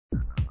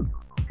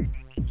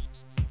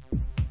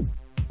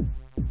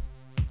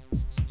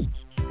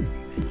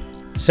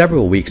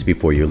Several weeks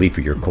before you leave for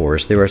your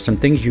course, there are some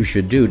things you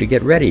should do to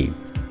get ready.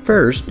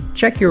 First,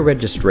 check your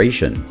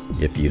registration.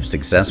 If you've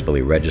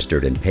successfully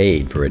registered and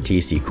paid for a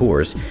TC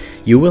course,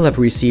 you will have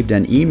received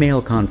an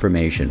email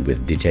confirmation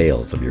with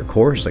details of your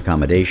course,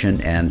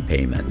 accommodation, and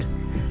payment.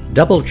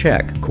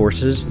 Double-check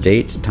courses,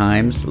 dates,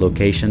 times,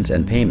 locations,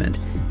 and payment,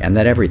 and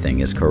that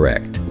everything is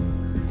correct.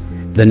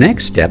 The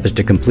next step is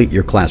to complete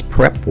your class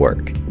prep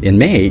work. In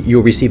May,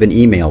 you'll receive an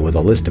email with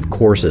a list of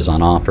courses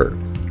on offer.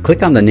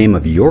 Click on the name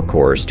of your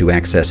course to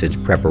access its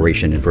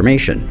preparation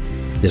information.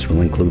 This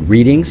will include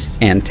readings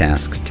and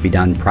tasks to be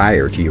done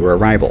prior to your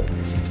arrival.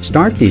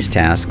 Start these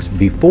tasks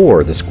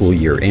before the school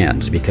year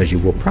ends because you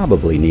will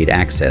probably need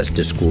access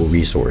to school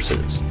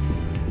resources.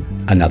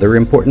 Another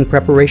important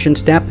preparation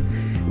step: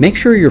 make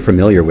sure you're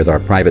familiar with our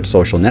private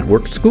social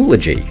network,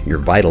 Schoology, your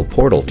vital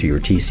portal to your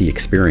TC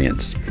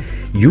experience.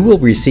 You will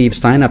receive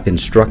sign-up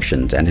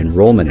instructions and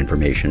enrollment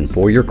information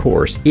for your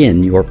course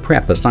in your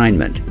prep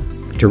assignment.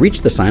 To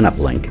reach the sign-up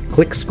link,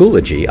 click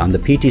Schoology on the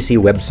PTC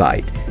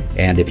website,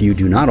 and if you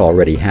do not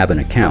already have an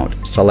account,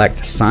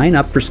 select Sign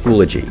Up for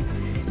Schoology.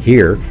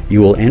 Here,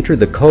 you will enter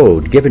the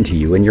code given to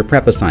you in your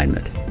prep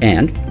assignment,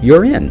 and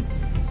you're in.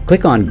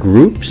 Click on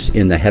Groups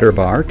in the header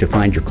bar to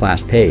find your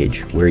class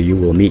page, where you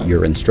will meet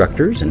your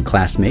instructors and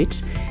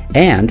classmates,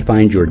 and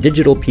find your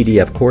digital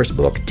PDF course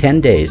book 10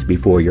 days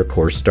before your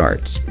course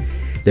starts.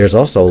 There's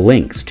also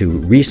links to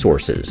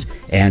resources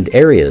and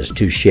areas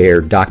to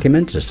share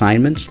documents,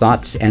 assignments,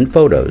 thoughts, and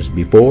photos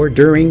before,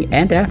 during,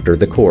 and after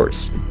the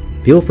course.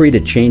 Feel free to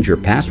change your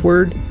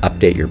password,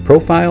 update your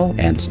profile,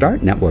 and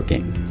start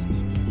networking.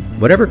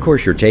 Whatever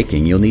course you're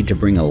taking, you'll need to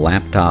bring a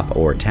laptop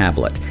or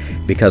tablet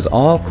because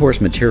all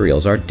course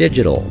materials are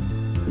digital.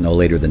 No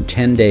later than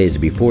 10 days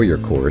before your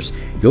course,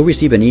 you'll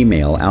receive an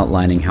email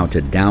outlining how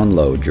to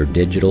download your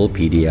digital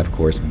PDF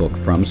course book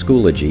from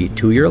Schoology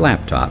to your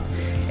laptop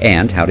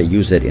and how to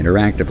use it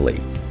interactively.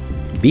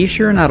 Be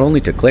sure not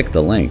only to click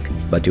the link,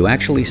 but to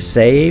actually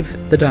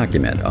save the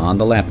document on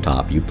the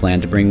laptop you plan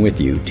to bring with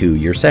you to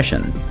your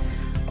session.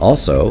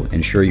 Also,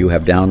 ensure you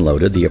have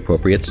downloaded the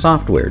appropriate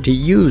software to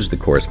use the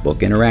course book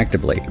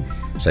interactively,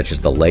 such as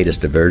the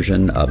latest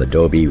version of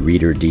Adobe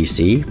Reader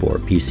DC for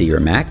PC or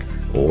Mac,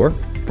 or,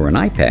 for an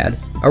iPad,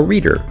 a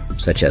reader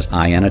such as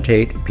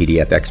iAnnotate,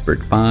 PDF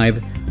Expert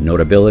 5,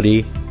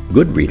 Notability,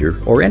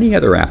 Goodreader, or any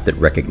other app that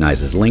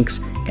recognizes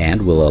links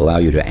and will allow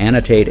you to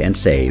annotate and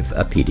save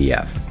a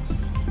PDF.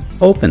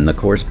 Open the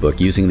course book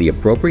using the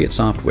appropriate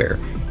software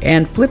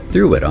and flip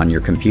through it on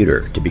your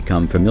computer to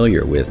become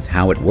familiar with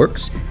how it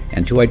works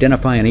and to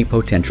identify any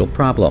potential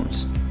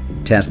problems.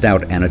 Test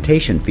out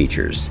annotation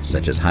features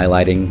such as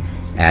highlighting,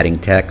 adding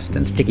text,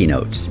 and sticky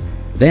notes.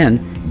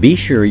 Then be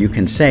sure you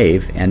can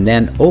save and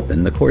then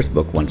open the course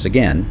book once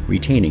again,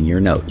 retaining your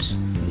notes.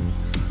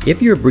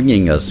 If you're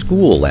bringing a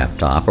school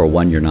laptop or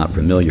one you're not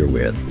familiar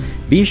with,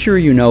 be sure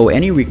you know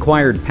any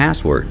required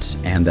passwords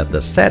and that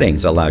the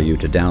settings allow you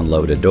to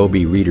download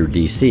Adobe Reader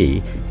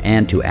DC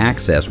and to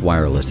access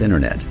wireless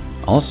internet.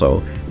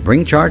 Also,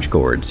 bring charge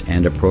cords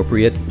and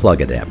appropriate plug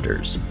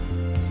adapters.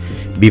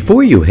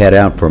 Before you head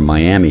out for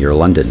Miami or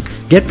London,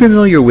 get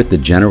familiar with the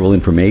General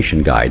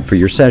Information Guide for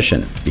your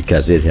session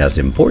because it has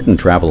important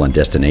travel and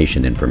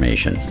destination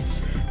information.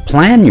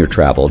 Plan your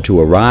travel to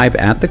arrive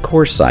at the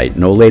course site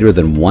no later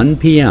than 1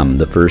 p.m.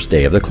 the first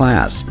day of the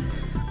class.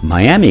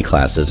 Miami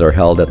classes are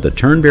held at the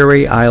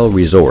Turnberry Isle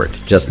Resort,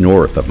 just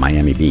north of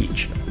Miami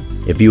Beach.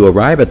 If you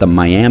arrive at the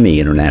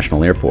Miami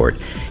International Airport,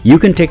 you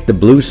can take the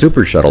Blue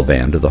Super Shuttle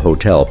van to the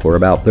hotel for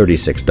about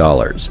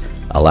 $36.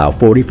 Allow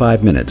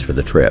 45 minutes for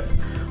the trip.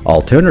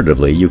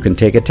 Alternatively, you can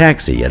take a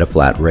taxi at a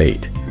flat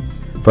rate.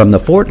 From the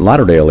Fort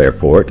Lauderdale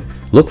Airport,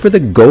 look for the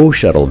Go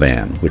Shuttle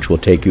van, which will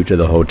take you to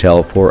the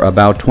hotel for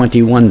about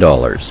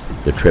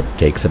 $21. The trip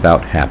takes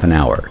about half an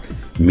hour.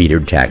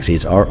 Metered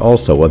taxis are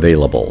also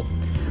available.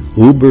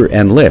 Uber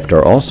and Lyft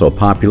are also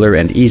popular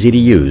and easy to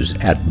use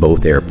at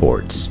both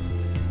airports.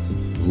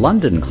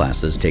 London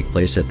classes take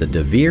place at the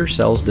De Vere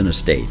Selsdon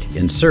Estate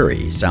in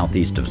Surrey,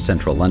 southeast of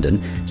central London,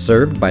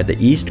 served by the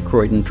East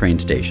Croydon train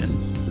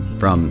station.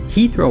 From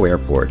Heathrow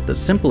Airport, the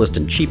simplest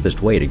and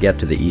cheapest way to get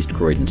to the East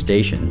Croydon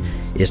station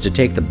is to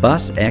take the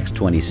bus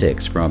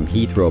X26 from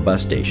Heathrow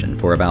bus station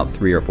for about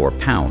 £3 or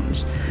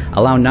 £4.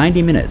 Allow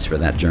 90 minutes for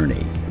that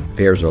journey.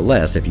 Fares are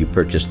less if you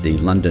purchase the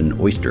London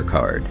Oyster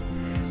card.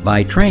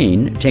 By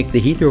train, take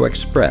the Heathrow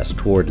Express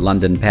toward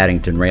London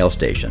Paddington Rail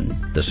Station,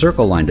 the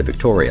Circle Line to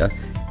Victoria,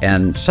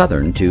 and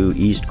Southern to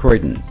East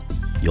Croydon.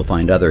 You'll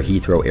find other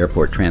Heathrow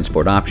Airport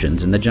transport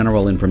options in the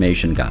General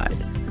Information Guide.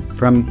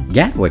 From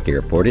Gatwick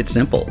Airport, it's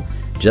simple.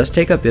 Just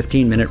take a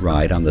 15-minute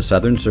ride on the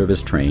Southern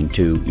Service train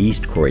to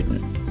East Croydon.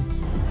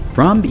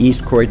 From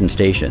East Croydon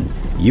Station,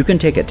 you can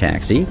take a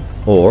taxi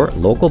or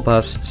local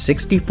bus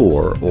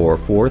 64 or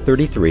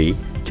 433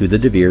 to the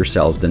De Vere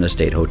Selsdon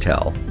Estate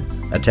Hotel.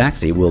 A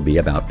taxi will be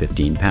about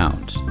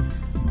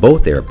 £15.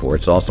 Both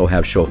airports also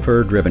have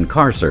chauffeur-driven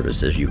car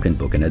services you can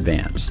book in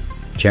advance.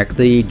 Check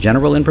the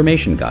General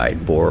Information Guide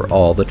for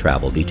all the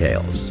travel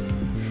details.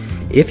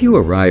 If you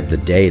arrive the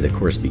day the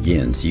course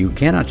begins, you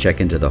cannot check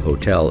into the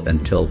hotel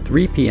until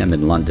 3 p.m.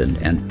 in London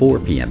and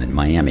 4 p.m. in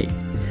Miami.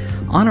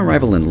 On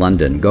arrival in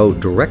London, go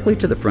directly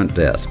to the front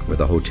desk where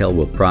the hotel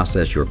will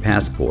process your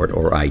passport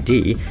or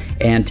ID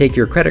and take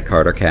your credit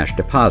card or cash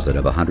deposit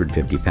of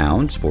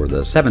 £150 for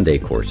the 7-day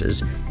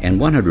courses and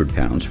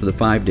 £100 for the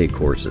 5-day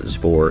courses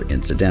for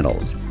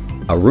incidentals.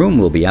 A room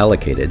will be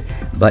allocated,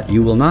 but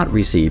you will not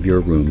receive your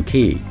room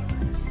key.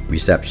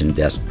 Reception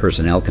desk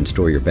personnel can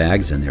store your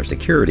bags in their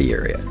security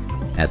area.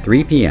 At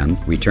 3 p.m.,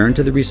 return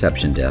to the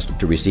reception desk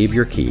to receive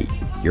your key.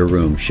 Your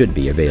room should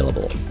be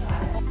available.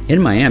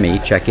 In Miami,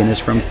 check-in is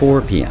from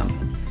 4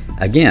 p.m.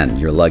 Again,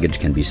 your luggage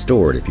can be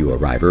stored if you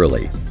arrive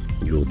early.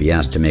 You will be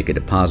asked to make a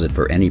deposit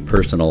for any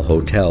personal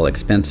hotel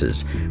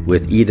expenses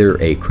with either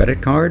a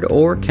credit card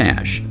or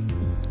cash.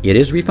 It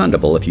is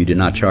refundable if you do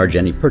not charge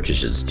any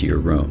purchases to your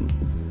room.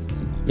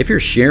 If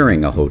you're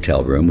sharing a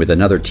hotel room with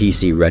another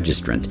TC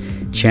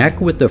registrant, check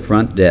with the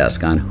front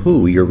desk on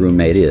who your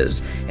roommate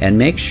is and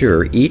make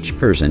sure each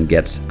person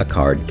gets a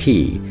card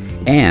key,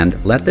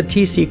 and let the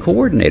TC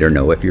coordinator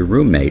know if your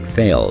roommate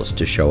fails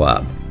to show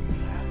up.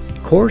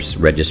 Course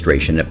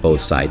registration at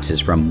both sites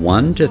is from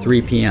 1 to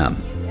 3 p.m.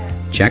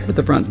 Check with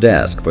the front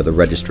desk for the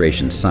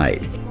registration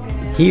site.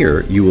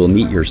 Here, you will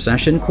meet your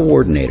session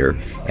coordinator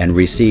and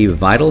receive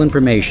vital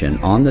information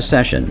on the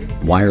session,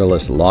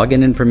 wireless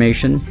login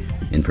information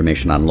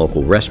on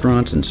local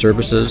restaurants and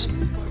services,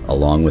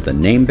 along with a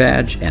name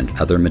badge and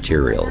other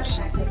materials.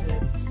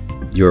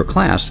 Your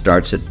class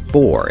starts at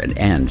 4 and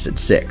ends at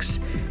 6.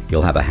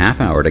 You'll have a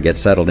half hour to get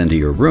settled into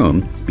your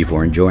room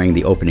before enjoying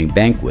the opening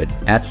banquet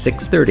at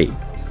 6:30.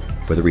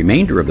 For the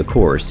remainder of the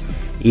course,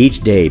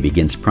 each day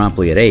begins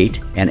promptly at 8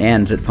 and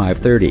ends at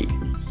 5:30.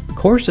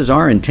 Courses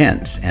are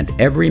intense and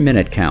every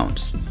minute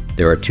counts.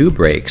 There are 2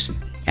 breaks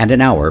and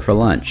an hour for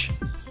lunch.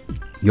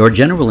 Your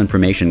general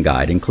information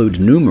guide includes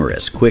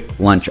numerous quick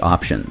lunch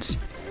options.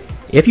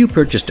 If you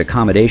purchased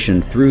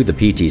accommodation through the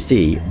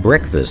PTC,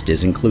 breakfast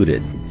is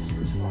included.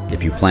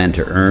 If you plan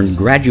to earn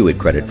graduate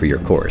credit for your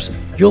course,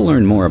 you'll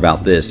learn more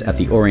about this at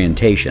the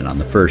orientation on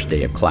the first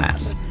day of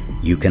class.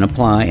 You can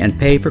apply and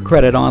pay for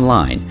credit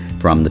online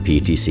from the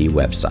PTC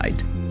website.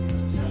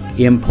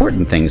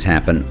 Important things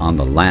happen on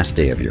the last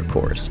day of your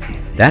course.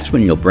 That's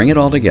when you'll bring it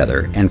all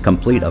together and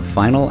complete a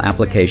final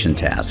application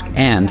task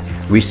and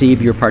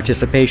receive your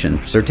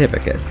participation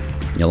certificate.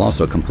 You'll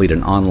also complete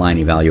an online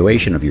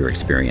evaluation of your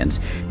experience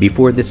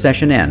before the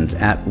session ends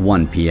at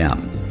 1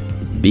 p.m.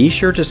 Be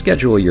sure to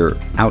schedule your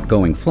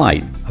outgoing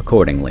flight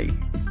accordingly.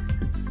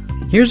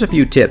 Here's a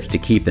few tips to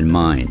keep in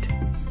mind.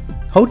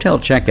 Hotel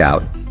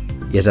checkout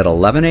is at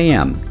 11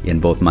 a.m. in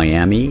both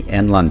Miami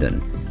and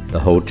London. The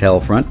hotel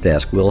front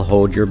desk will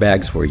hold your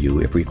bags for you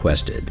if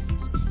requested.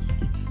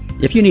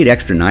 If you need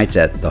extra nights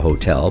at the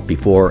hotel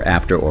before,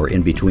 after, or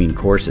in between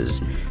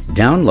courses,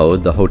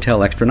 download the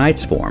Hotel Extra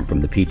Nights form from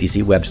the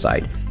PTC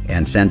website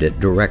and send it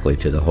directly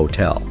to the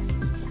hotel.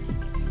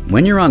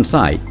 When you're on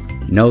site,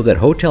 know that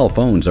hotel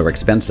phones are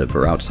expensive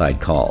for outside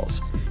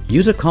calls.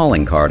 Use a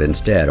calling card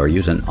instead, or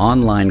use an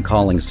online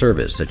calling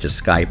service such as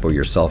Skype or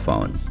your cell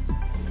phone.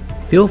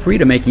 Feel free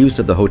to make use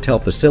of the hotel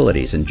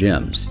facilities and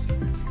gyms.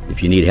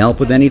 If you need help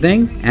with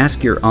anything,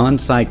 ask your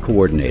on-site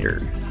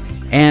coordinator.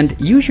 And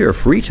use your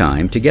free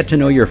time to get to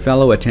know your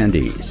fellow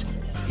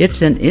attendees.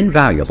 It's an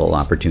invaluable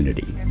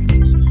opportunity.